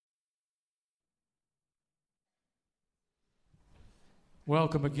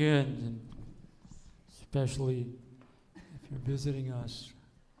Welcome again, and especially if you're visiting us.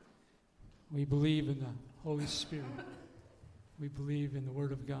 We believe in the Holy Spirit. We believe in the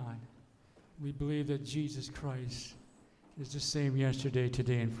Word of God. We believe that Jesus Christ is the same yesterday,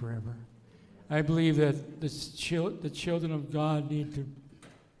 today, and forever. I believe that the children of God need to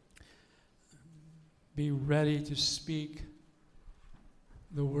be ready to speak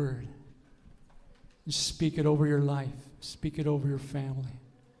the Word. Speak it over your life. Speak it over your family.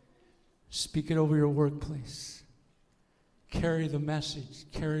 Speak it over your workplace. Carry the message.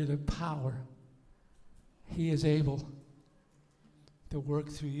 Carry the power. He is able to work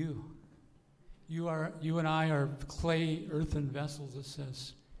through you. You and I are clay earthen vessels, it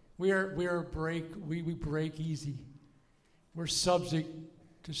says. We break easy. We're subject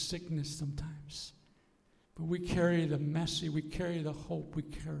to sickness sometimes. But we carry the message, we carry the hope, we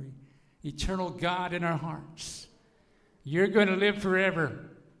carry eternal God in our hearts. You're going to live forever.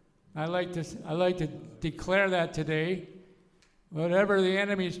 I like to declare that today. Whatever the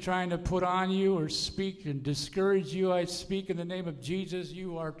enemy is trying to put on you or speak and discourage you, I speak in the name of Jesus.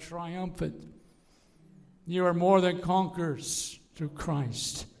 You are triumphant. You are more than conquerors through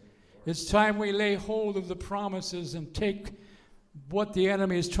Christ. It's time we lay hold of the promises and take what the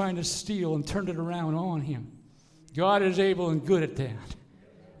enemy is trying to steal and turn it around on him. God is able and good at that.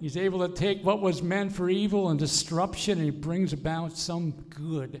 He's able to take what was meant for evil and disruption, and he brings about some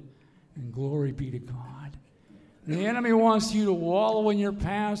good. And glory be to God. And the enemy wants you to wallow in your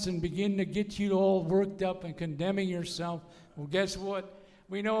past and begin to get you all worked up and condemning yourself. Well, guess what?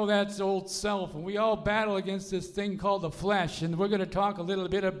 We know that's old self, and we all battle against this thing called the flesh. And we're going to talk a little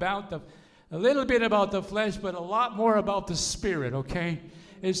bit about the flesh, but a lot more about the spirit. Okay?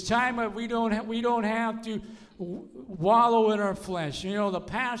 It's time that we don't have to wallow in our flesh. You know, the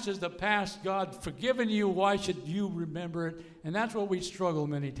past is the past. God forgiven you. Why should you remember it? And that's what we struggle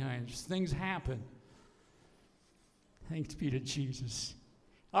many times. Things happen. Thanks be to Jesus.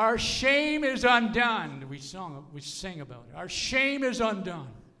 Our shame is undone. We sang about it. Our shame is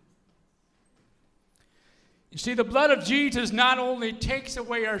undone. You see, the blood of Jesus not only takes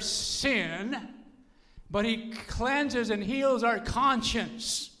away our sin, but he cleanses and heals our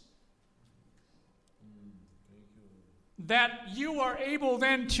conscience. That you are able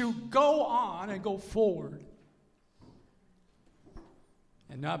then to go on and go forward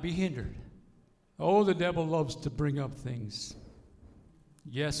and not be hindered. Oh, the devil loves to bring up things.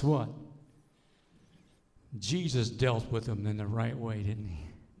 Guess what? Jesus dealt with them in the right way, didn't he?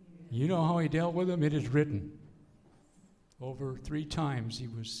 You know how he dealt with them? It is written. Over 3 times he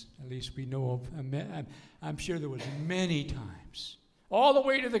was, at least we know of, I'm sure there was many times. All the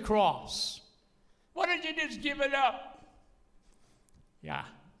way to the cross. Why don't you just give it up? Yeah,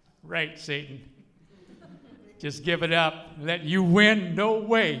 right, Satan. Just give it up. Let you win. No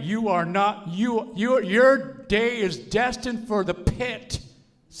way. You are not. Your day is destined for the pit,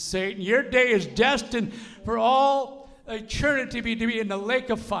 Satan. Your day is destined for all eternity to be in the lake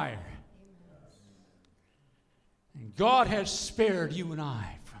of fire. And God has spared you and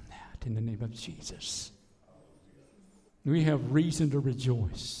I from that in the name of Jesus. We have reason to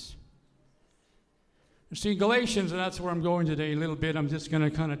rejoice. You see, Galatians, and that's where I'm going today a little bit. I'm just going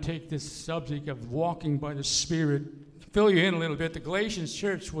to kind of take this subject of walking by the Spirit, fill you in a little bit. The Galatians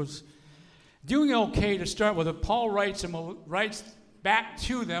church was doing okay to start with. Paul writes back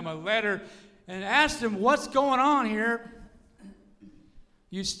to them a letter and asks them, what's going on here?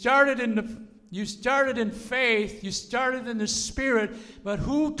 You started in faith, you started in the Spirit, but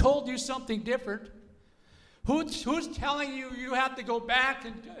who told you something different? Who's telling you have to go back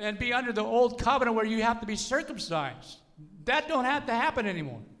and be under the old covenant where you have to be circumcised? That don't have to happen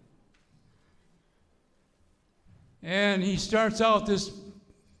anymore. And he starts out this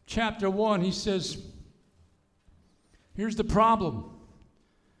chapter 1. He says, here's the problem.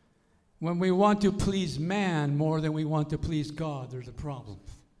 When we want to please man more than we want to please God, there's a problem.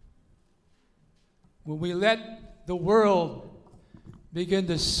 When we let the world begin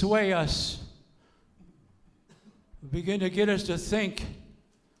to sway us, begin to get us to think,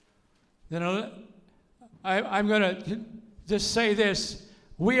 I'm going to just say this.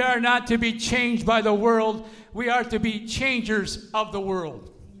 We are not to be changed by the world. We are to be changers of the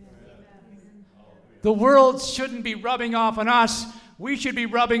world. The world shouldn't be rubbing off on us. We should be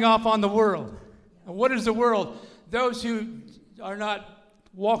rubbing off on the world. And what is the world? Those who are not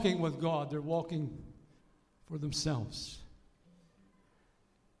walking with God. They're walking for themselves.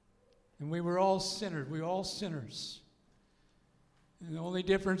 And we were all sinners. We're all sinners. And the only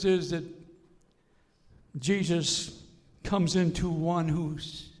difference is that Jesus comes into one who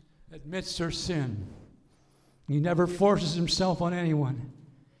admits their sin He never forces himself on anyone.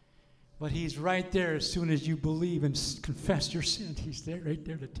 But he's right there as soon as you believe and confess your sin. He's there, right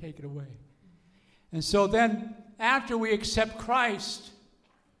there to take it away. And so then, after we accept Christ,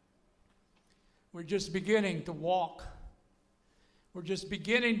 we're just beginning to walk. We're just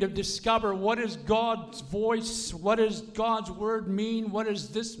beginning to discover what is God's voice, what does God's word mean, what does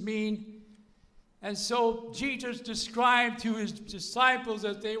this mean. And so Jesus described to his disciples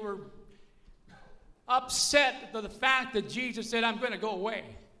that they were upset at the fact that Jesus said, I'm going to go away.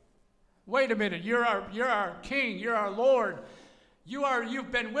 Wait a minute, you're our King, you're our Lord.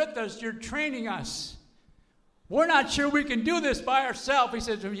 You've been with us, you're training us. We're not sure we can do this by ourselves. He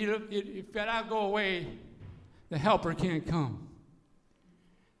says, if I go away, the helper can't come.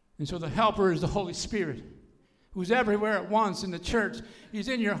 And so the helper is the Holy Spirit, who's everywhere at once in the church. He's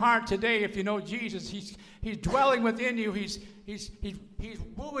in your heart today if you know Jesus. He's dwelling within you. He's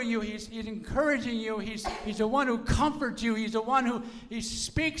wooing you. He's encouraging you. He's the one who comforts you. He's the one who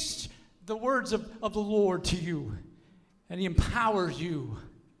speaks the words of the Lord to you. And he empowers you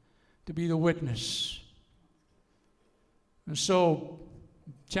to be the witness. And so,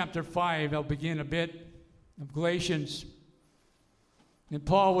 chapter 5, I'll begin a bit of Galatians. And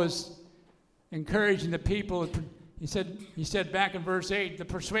Paul was encouraging the people. He said back in verse 8, the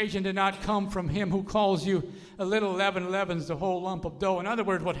persuasion did not come from him who calls you. A little leaven leavens the whole lump of dough. In other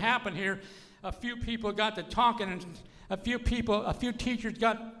words, what happened here, a few people got to talking, and a few teachers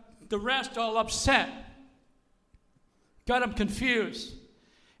got the rest all upset. Got them confused.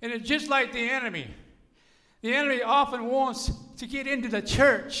 And it's just like the enemy. The enemy often wants to get into the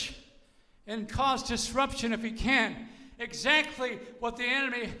church and cause disruption if he can. Exactly what the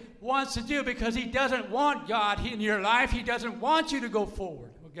enemy wants to do, because he doesn't want God in your life. He doesn't want you to go forward.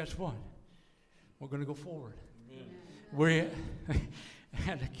 Well, guess what? We're going to go forward. We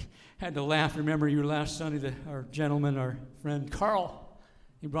had to laugh. Remember you last Sunday, our gentleman, our friend Carl,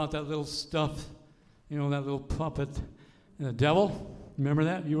 he brought that little stuff, that little puppet, the devil. Remember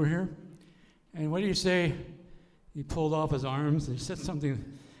that? You were here? And what do you say? He pulled off his arms and he said something.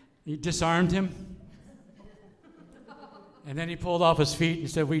 He disarmed him. And then he pulled off his feet and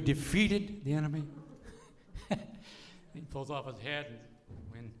said, we defeated the enemy. He pulls off his head and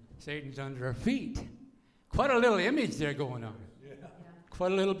when Satan's under our feet. Quite a little image there going on. Yeah.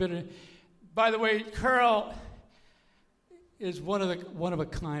 Quite a little bit of... By the way, Carl is one of a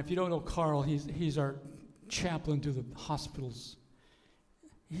kind. If you don't know Carl, he's our chaplain to the hospitals.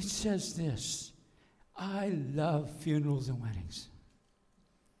 He says this, I love funerals and weddings.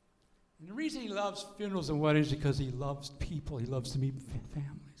 And the reason he loves funerals and weddings is because he loves people. He loves to meet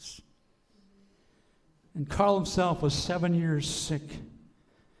families. And Carl himself was 7 years sick,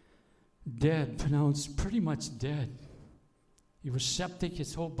 dead, pronounced pretty much dead. He was septic.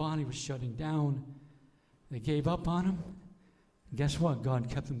 His whole body was shutting down. They gave up on him. And guess what? God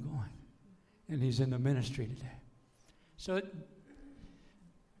kept him going. And he's in the ministry today. So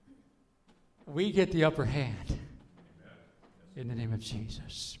we get the upper hand in the name of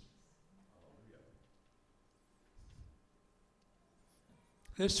Jesus.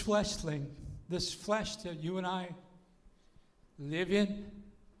 This fleshling, this flesh that you and I live in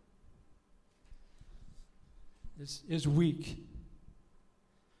is weak.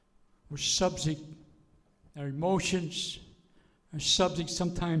 We're subject, our emotions are subject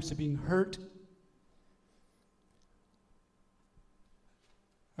sometimes to being hurt.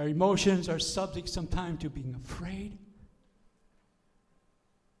 Our emotions are subject sometimes to being afraid.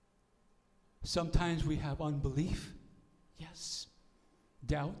 Sometimes we have unbelief. Yes.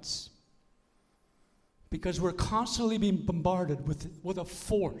 Doubts. Because we're constantly being bombarded with a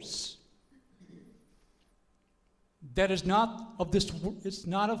force that is not of this, it's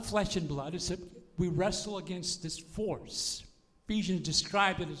not of flesh and blood. We wrestle against this force. Ephesians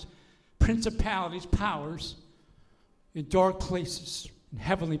described it as principalities, powers in dark places, in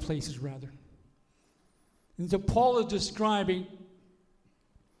heavenly places rather. And so Paul is describing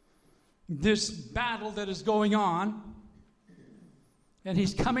this battle that is going on. And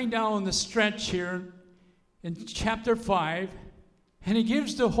he's coming down the stretch here in chapter 5, and he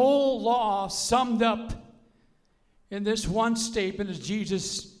gives the whole law summed up in this one statement as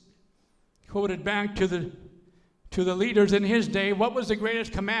Jesus quoted back to the leaders in his day. What was the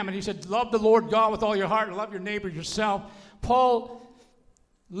greatest commandment? He said, love the Lord God with all your heart and love your neighbor yourself. Paul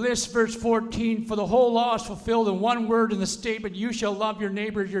lists verse 14, for the whole law is fulfilled in one word in the statement, you shall love your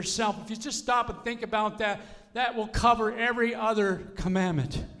neighbor yourself. If you just stop and think about that, that will cover every other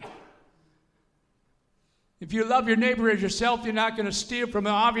commandment. If you love your neighbor as yourself, you're not going to steal from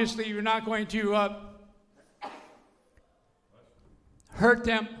them. Obviously, you're not going to hurt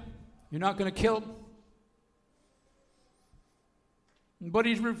them. You're not going to kill them. But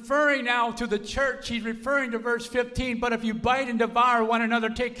he's referring now to the church. He's referring to verse 15. But if you bite and devour one another,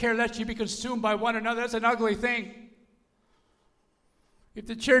 take care lest you be consumed by one another. That's an ugly thing. If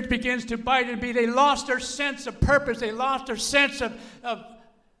the church begins to bite and be, they lost their sense of purpose. They lost their sense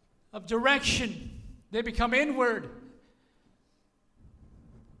of direction. They become inward.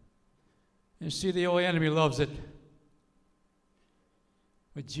 And see, the old enemy loves it.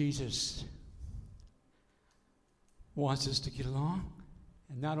 But Jesus wants us to get along.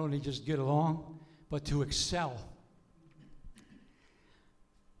 And not only just get along, but to excel.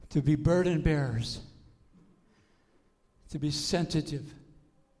 To be burden bearers. To be sensitive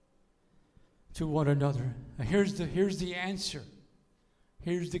to one another. Now here's the answer.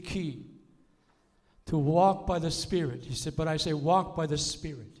 Here's the key. To walk by the Spirit. He said, but I say walk by the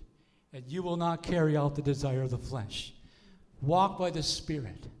Spirit, and you will not carry out the desire of the flesh. Walk by the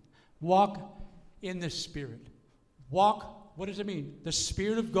Spirit. Walk in the Spirit. Walk. What does it mean? The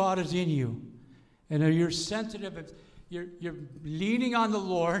Spirit of God is in you. And you're sensitive. You're leaning on the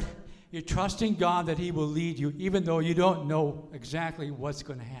Lord. You're trusting God that He will lead you, even though you don't know exactly what's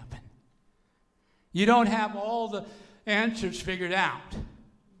going to happen. You don't have all the answers figured out.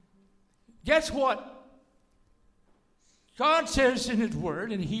 Guess what? God says in His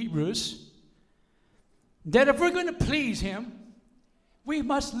Word, in Hebrews, that if we're going to please Him, we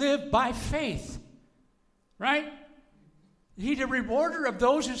must live by faith. Right? He's a rewarder of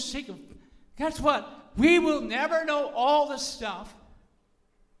those who seek Him. Guess what? We will never know all the stuff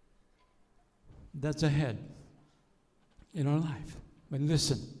that's ahead in our life. But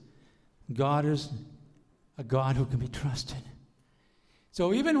listen, God is a God who can be trusted.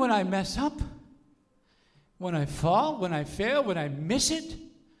 So even when I mess up, when I fall, when I fail, when I miss it,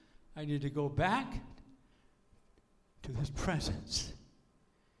 I need to go back to His presence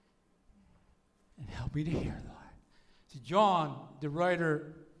and help me to hear, Lord. See, John, the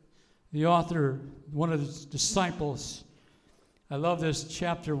writer, the author, one of his disciples, I love this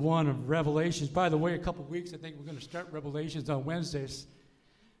chapter 1 of Revelations. By the way, a couple of weeks, I think we're going to start Revelations on Wednesdays.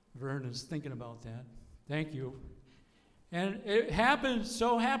 Vern is thinking about that. Thank you. And it happens,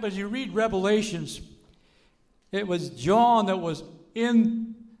 you read Revelations, it was John that was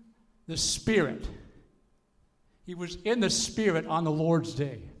in the Spirit. He was in the Spirit on the Lord's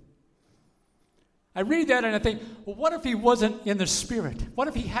day. I read that and I think, well, what if he wasn't in the Spirit? What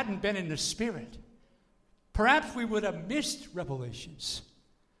if he hadn't been in the Spirit? Perhaps we would have missed Revelations.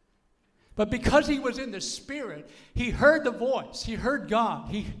 But because he was in the Spirit, he heard the voice. He heard God.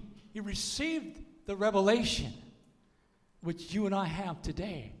 He received the revelation, which you and I have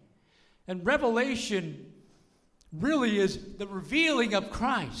today. And Revelation really is the revealing of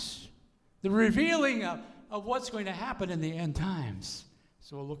Christ, the revealing of what's going to happen in the end times.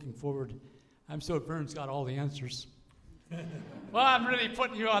 So we're looking forward. I'm so Vern's got all the answers. Well, I'm really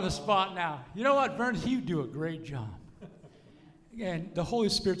putting you on the spot now. You know what, Vern? You do a great job. And the Holy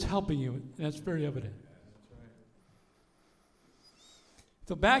Spirit's helping you, and that's very evident.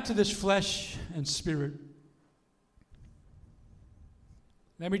 So back to this flesh and spirit.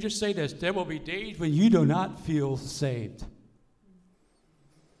 Let me just say this. There will be days when you do not feel saved.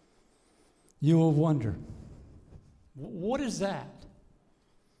 You will wonder, what is that?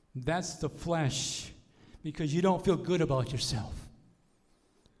 That's the flesh, because you don't feel good about yourself.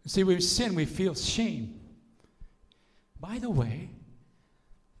 See, when we sin, we feel shame. By the way,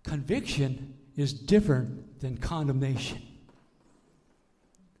 conviction is different than condemnation.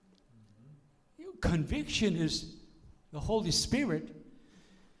 Conviction is the Holy Spirit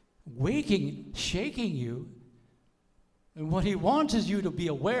shaking you, and what He wants is you to be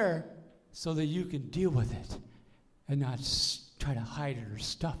aware so that you can deal with it and not try to hide it or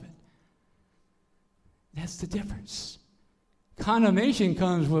stuff it. That's the difference. Condemnation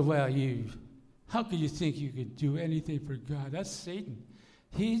comes with, well, how could you think you could do anything for God? That's Satan.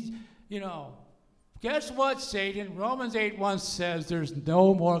 He's, guess what, Satan? Romans 8:1 says there's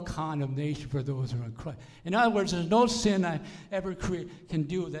no more condemnation for those who are in Christ. In other words, there's no sin I ever can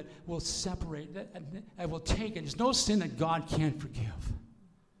do that will separate, that I will take it. There's no sin that God can't forgive.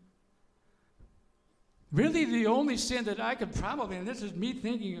 Really, the only sin that I could probably, and this is me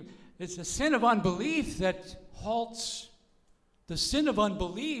thinking, it's the sin of unbelief that halts. The sin of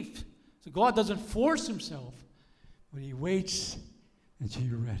unbelief. So God doesn't force Himself, but He waits until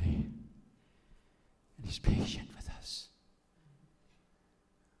you're ready. And He's patient with us.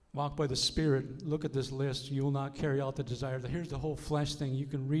 Walk by the Spirit. Look at this list. You will not carry out the desire. Here's the whole flesh thing. You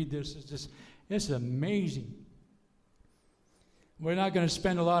can read this. It's amazing. We're not going to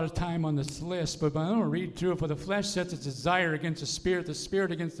spend a lot of time on this list, but I'm going to read through it. For the flesh sets its desire against the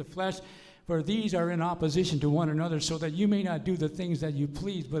Spirit against the flesh. For these are in opposition to one another, so that you may not do the things that you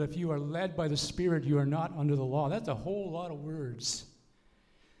please. But if you are led by the Spirit, you are not under the law. That's a whole lot of words.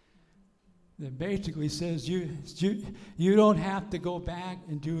 That basically says you don't have to go back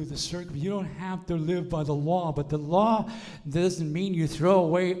and do the circumcision. You don't have to live by the law. But the law doesn't mean you throw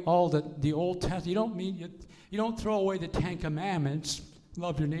away all the Old Testament. You don't throw away the Ten Commandments.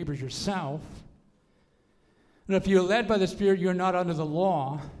 Love your neighbors yourself. And if you're led by the Spirit, you're not under the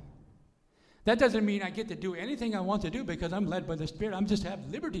law. That doesn't mean I get to do anything I want to do because I'm led by the Spirit. I'm just have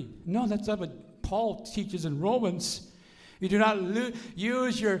liberty. No, that's not what Paul teaches in Romans. You do not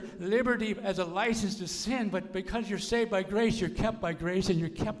use your liberty as a license to sin, but because you're saved by grace, you're kept by grace and you're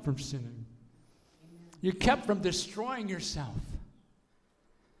kept from sinning. You're kept from destroying yourself.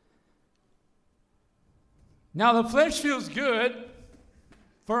 Now, the flesh feels good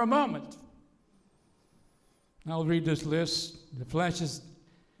for a moment. I'll read this list. The flesh is,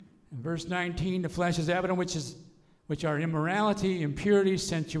 in verse 19, the flesh is evident, which are immorality, impurity,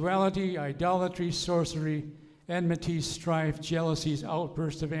 sensuality, idolatry, sorcery, enmity, strife, jealousies,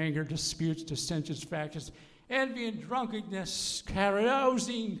 outbursts of anger, disputes, dissensions, factions, envy and drunkenness,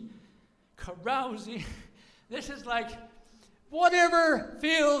 carousing. This is like, whatever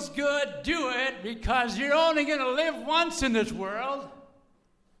feels good, do it, because you're only going to live once in this world.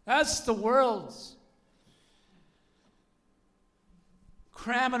 That's the world's.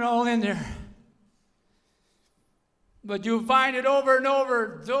 Cram it all in there. But you find it over and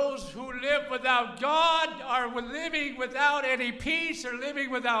over. Those who live without God are living without any peace. They're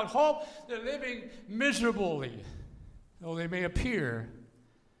living without hope. They're living miserably, though they may appear.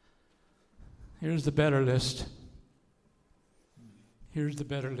 Here's the better list. Here's the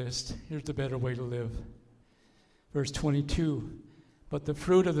better list. Here's the better way to live. Verse 22. But the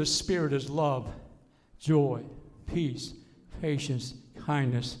fruit of the Spirit is love, joy, peace, patience,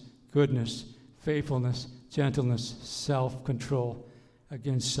 kindness, goodness, faithfulness, gentleness, self-control.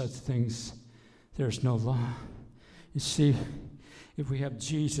 Against such things, there's no law. You see, if we have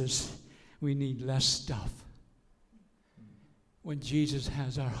Jesus, we need less stuff. When Jesus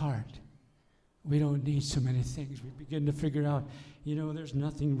has our heart, we don't need so many things. We begin to figure out, there's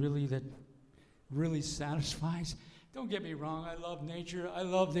nothing really that really satisfies. Don't get me wrong, I love nature. I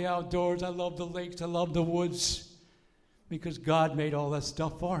love the outdoors. I love the lakes. I love the woods. Because God made all that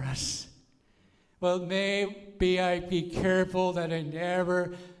stuff for us. But maybe I be careful that I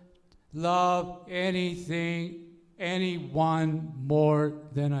never love anything, anyone more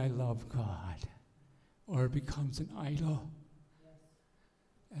than I love God. Or it becomes an idol.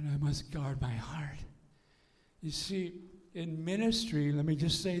 And I must guard my heart. You see, in ministry, let me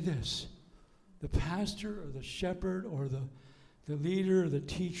just say this. The pastor or the shepherd or the leader or the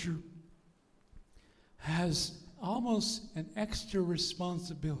teacher has almost an extra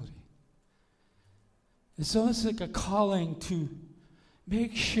responsibility. And so it's like a calling to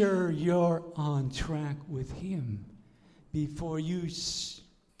make sure you're on track with Him before you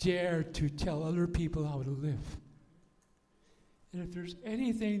dare to tell other people how to live. And if there's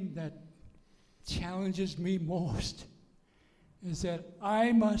anything that challenges me most, is that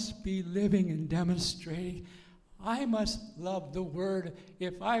I must be living and demonstrating. I must love the Word.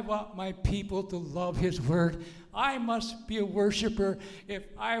 If I want my people to love His Word, I must be a worshiper. If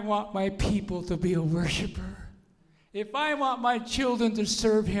I want my people to be a worshiper, if I want my children to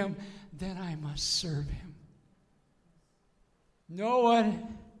serve Him, then I must serve Him. No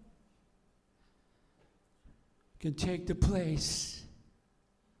one can take the place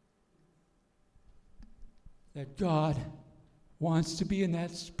that God wants to be in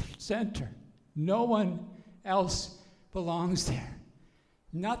that center. No one else belongs there.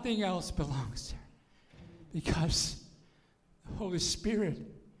 Nothing else belongs there. Because the Holy Spirit,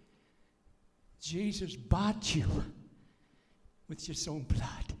 Jesus bought you with His own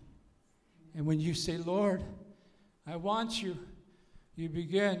blood. And when you say, Lord, I want you, you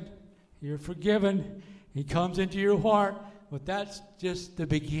begin, you're forgiven, He comes into your heart, but that's just the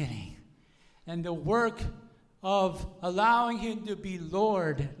beginning. And the work of allowing Him to be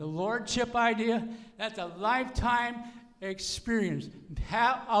Lord, the Lordship idea, that's a lifetime experience.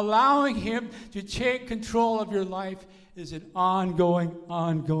 Allowing Him to take control of your life is an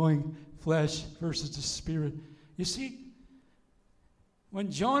ongoing flesh versus the Spirit. You see, when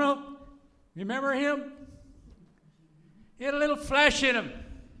Jonah, remember him? He had a little flesh in him.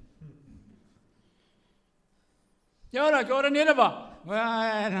 Jonah, go to Nineveh.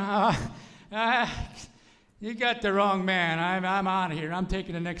 Well, you got the wrong man. I'm out of here. I'm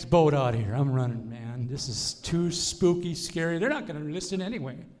taking the next boat out of here. I'm running, man. This is too spooky, scary. They're not going to listen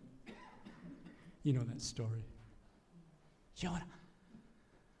anyway. You know that story. Jonah.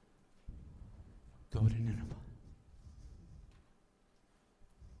 go to Nineveh.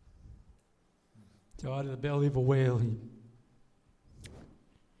 So out of the belly of a whale,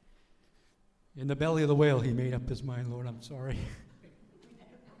 in the belly of the whale, he made up his mind, Lord, I'm sorry.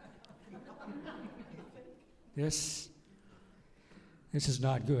 This is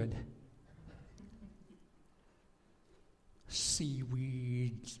not good.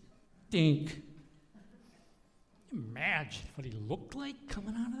 Seaweed, stink. Imagine what he looked like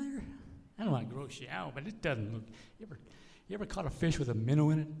coming out of there. I don't want to gross you out, but it doesn't look. You ever caught a fish with a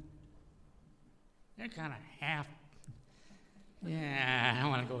minnow in it? They're kind of half. Yeah, I don't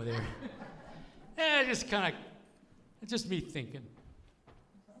want to go there. Just kind of. It's just me thinking.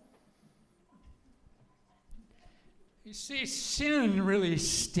 You see, sin really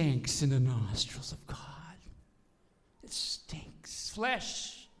stinks in the nostrils of God. It stinks.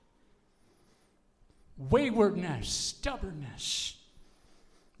 Flesh, waywardness, stubbornness,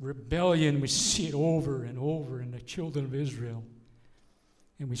 rebellion. We see it over and over in the children of Israel.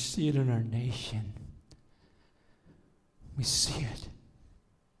 And we see it in our nation. We see it.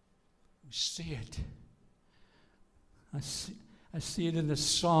 We see it. I see it in the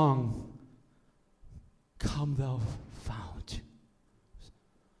song, Come Thou Fount.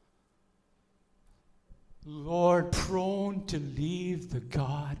 Lord, prone to leave the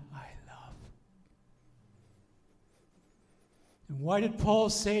God I love. And why did Paul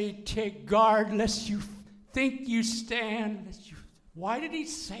say, take guard lest you think you stand? Why did he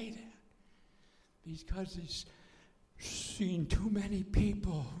say that? Because he's seen too many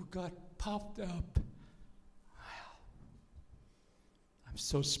people who got puffed up. I'm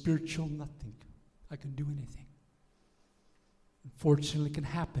so spiritual, nothing. I can do anything. Unfortunately, it can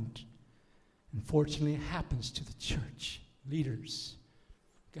happen. Unfortunately, it happens to the church. Leaders,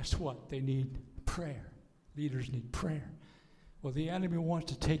 guess what? They need prayer. Leaders need prayer. Well, the enemy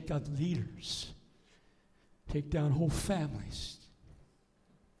wants to take out leaders, take down whole families.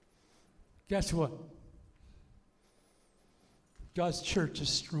 Guess what? God's church is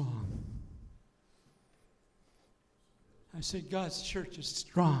strong. I say God's church is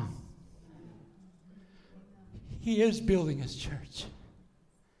strong. He is building his church.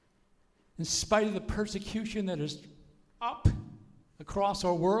 In spite of the persecution that is up across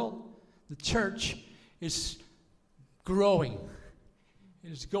our world, the church is growing.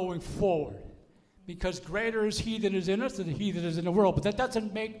 It is going forward. Because greater is he that is in us than he that is in the world. But that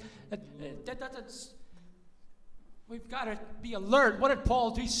doesn't make, that doesn't, we've got to be alert. What did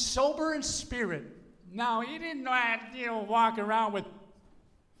Paul do? He's sober in spirit. Now, he didn't walk around with,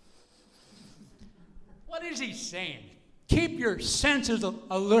 what is he saying? Keep your senses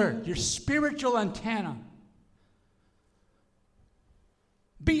alert, your spiritual antenna.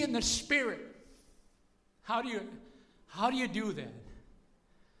 Be in the spirit. How do you do that?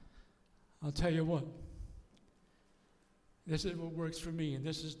 I'll tell you what. This is what works for me, and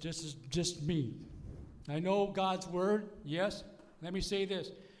this is just me. I know God's word, yes. Let me say this.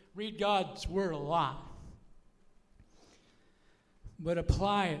 Read God's word a lot. But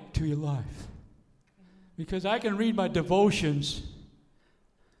apply it to your life. Because I can read my devotions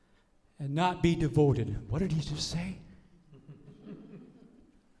and not be devoted. What did he just say?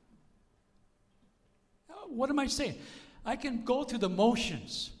 What am I saying? I can go through the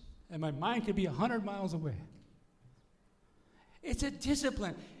motions and my mind can be 100 miles away. It's a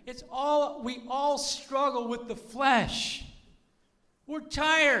discipline. We all struggle with the flesh. We're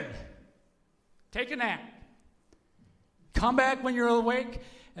tired. Take a nap. Come back when you're awake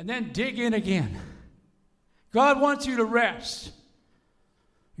and then dig in again. God wants you to rest.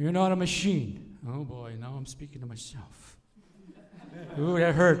 You're not a machine. Oh boy, now I'm speaking to myself. Ooh,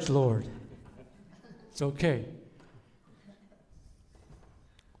 that hurts, Lord. It's okay.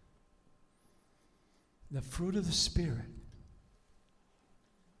 The fruit of the Spirit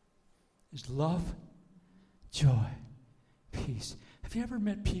is love, joy, peace. Have you ever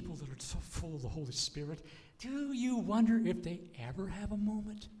met people that are so full of the Holy Spirit? Do you wonder if they ever have a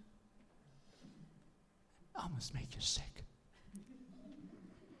moment? It almost make you sick.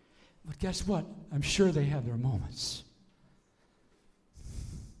 But guess what? I'm sure they have their moments.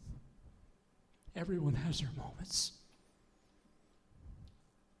 Everyone has their moments.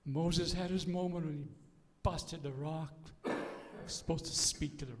 Moses had his moment when he busted the rock. He was supposed to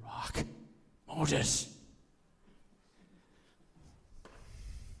speak to the rock. Moses.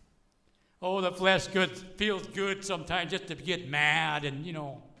 Oh, the flesh feels good sometimes just to get mad and,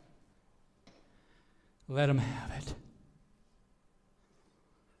 let him have it.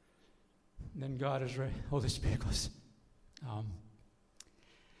 And then God is right. Holy Spirit goes,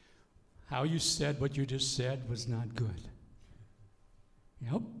 how you said what you just said was not good.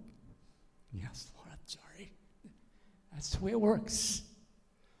 Yep. Yes, Lord, sorry. That's the way it works.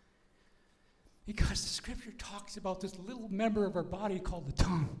 Because the scripture talks about this little member of our body called the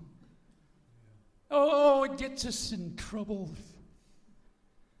tongue. Oh, it gets us in trouble.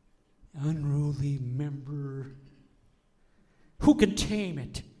 Unruly member. Who can tame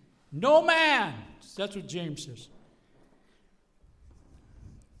it? No man. That's what James says.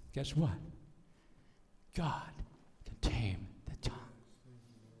 Guess what? God can tame the tongue.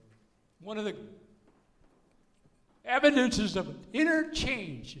 One of the evidences of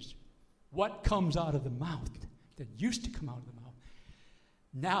interchange is what comes out of the mouth that used to come out of the mouth.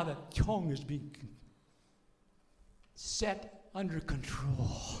 Now the tongue is being set under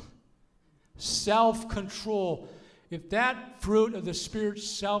control. Self-control. If that fruit of the Spirit's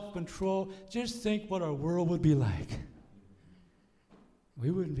self-control, just think what our world would be like.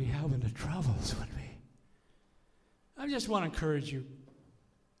 We wouldn't be having the troubles, would we? I just want to encourage you.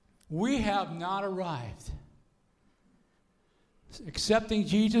 We have not arrived. Accepting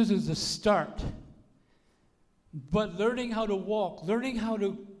Jesus is the start. But learning how to walk, learning how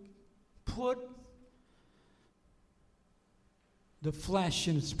to put the flesh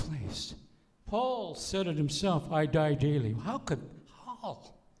in its place. Paul said it himself, I die daily. How could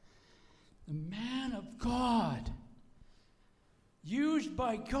Paul, the man of God, used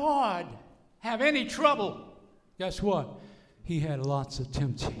by God, have any trouble? Guess what? He had lots of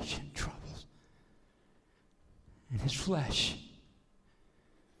temptation, troubles in his flesh.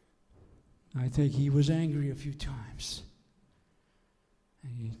 I think he was angry a few times.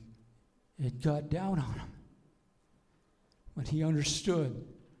 And it got down on him. But he understood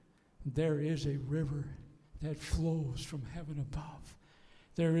there is a river that flows from heaven above.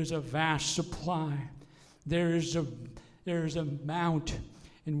 There is a vast supply. There is a mount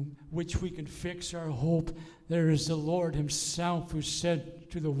in which we can fix our hope. There is the Lord himself who said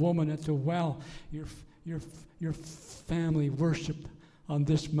to the woman at the well, your family worship on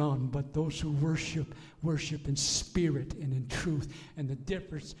this mountain, but those who worship in spirit and in truth. And the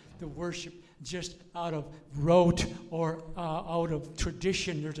difference, the worship just out of rote or out of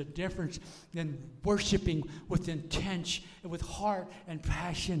tradition, there's a difference in worshiping with intention, with heart and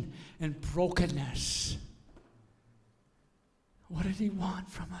passion and brokenness. What did he want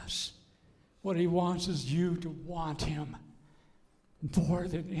from us? What he wants is you to want him more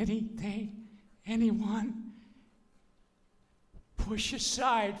than anything, anyone. Push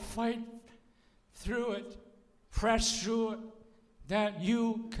aside, fight through it, press through it, that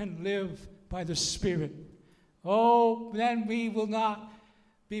you can live by the Spirit. Oh, then we will not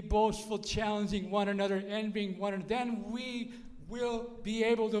be boastful, challenging one another, envying one another. Then we will be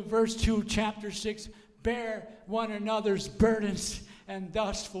able to, verse 2, chapter 6, bear one another's burdens and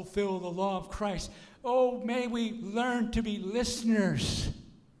thus fulfill the law of Christ. Oh, may we learn to be listeners.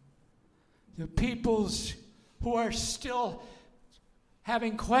 The peoples who are still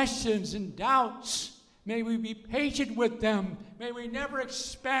having questions and doubts, may we be patient with them. May we never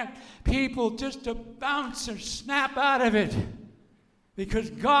expect people just to bounce or snap out of it, because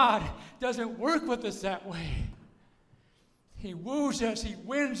God doesn't work with us that way. He woos us, he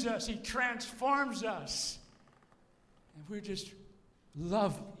wins us, he transforms us. And we just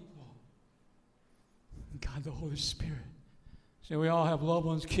love people. God, the Holy Spirit. So we all have loved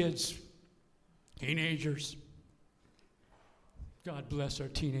ones, kids, teenagers. God bless our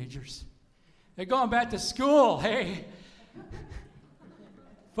teenagers. They're going back to school, hey.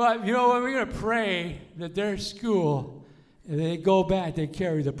 But, you know, when we're going to pray that their school, and they go back, they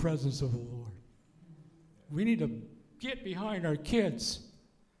carry the presence of the Lord. We need to get behind our kids.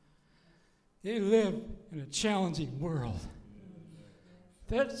 They live in a challenging world.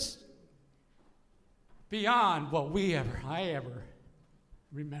 That's beyond what I ever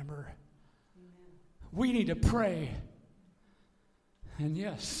remember. We need to pray. And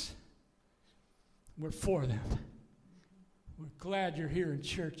yes, we're for them. We're glad you're here in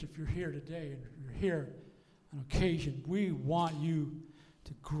church. If you're here today and you're here on occasion, we want you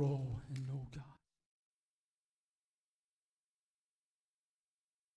to grow and know God.